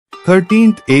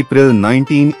13th April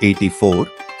 1984,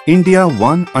 India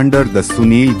won under the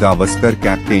Sunil Gavaskar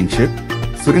captainship.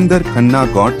 Surinder Khanna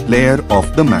got player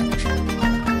of the match.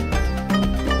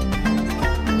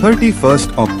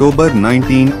 31st October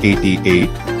 1988,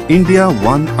 India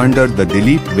won under the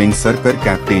Dileep Vengsarkar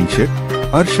captainship.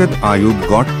 Arshad Ayub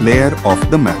got player of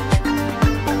the match.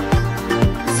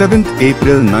 7th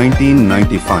April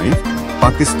 1995,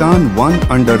 Pakistan won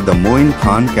under the Moin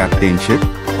Khan captainship.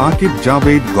 Aqib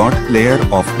Javed got player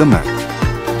of the match.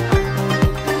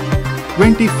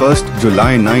 21st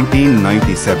July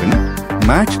 1997,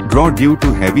 match draw due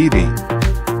to heavy rain.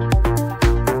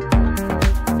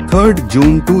 3rd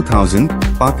June 2000,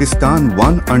 Pakistan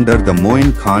won under the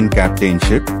Moin Khan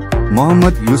captainship.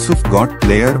 Mohammad Yusuf got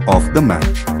player of the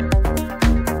match.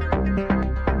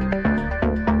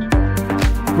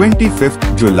 25th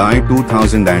July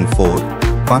 2004,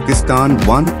 Pakistan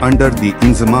won under the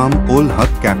Inzamam ul Haq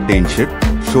captainship.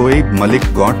 Shoaib Malik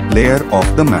got player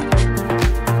of the match.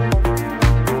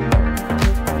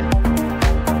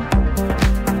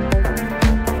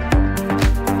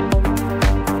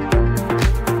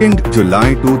 2nd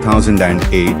July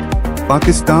 2008,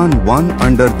 Pakistan won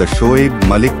under the Shoaib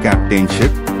Malik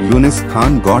captainship. Yunus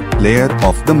Khan got player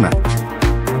of the match.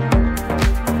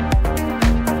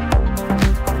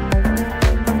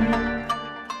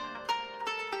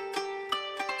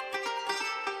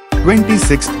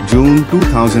 (26th June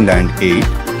 2008),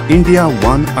 India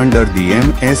won under the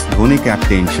MS Dhoni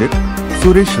captainship.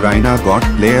 Suresh Raina got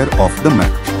player of the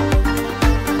match.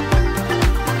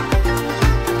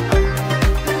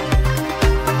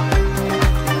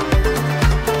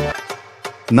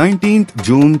 19th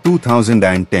June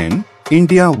 2010,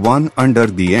 India won under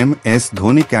the MS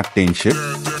Dhoni captainship.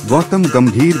 Gautam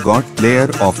Gambhir got player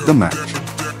of the match.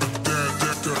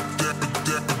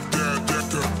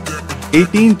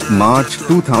 18th March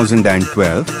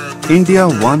 2012, India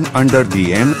won under the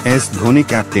MS Dhoni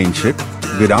captainship.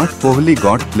 Virat Kohli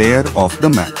got player of the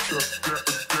match.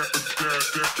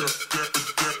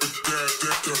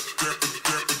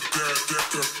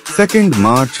 2nd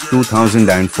March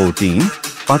 2014,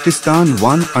 Pakistan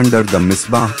won under the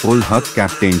Misbah ul Haq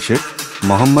captainship.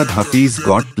 Mohammad Hafiz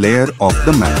got player of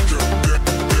the match.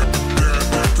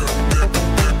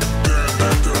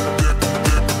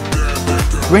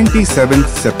 (27th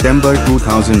September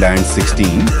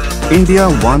 2016), India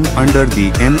won under the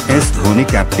MS Dhoni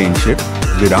captainship.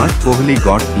 Virat Kohli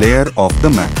got player of the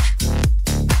match.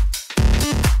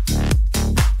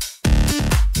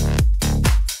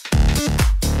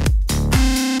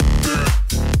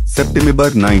 September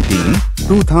 19,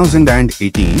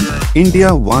 2018,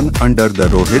 India won under the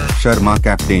Rohit Sharma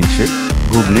captainship.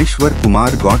 Bhuvneshwar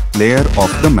Kumar got player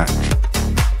of the match.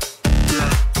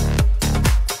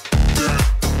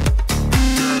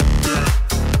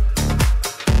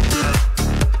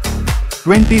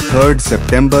 (23rd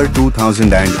September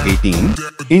 2018),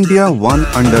 India won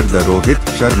under the Rohit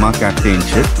Sharma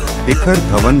captainship. Shikhar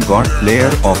Dhawan got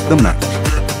player of the match.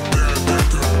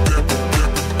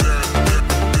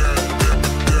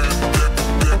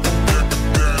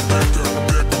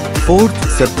 4th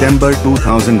September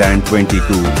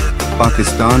 2022,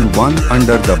 Pakistan won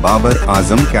under the Babar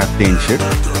Azam captainship.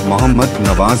 Mohammad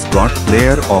Nawaz got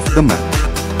player of the match.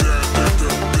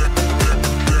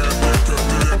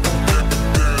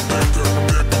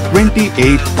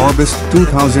 28th August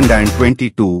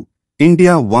 2022,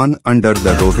 India won under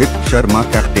the Rohit Sharma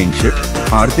captainship.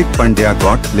 Hardik Pandya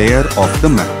got player of the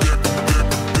match.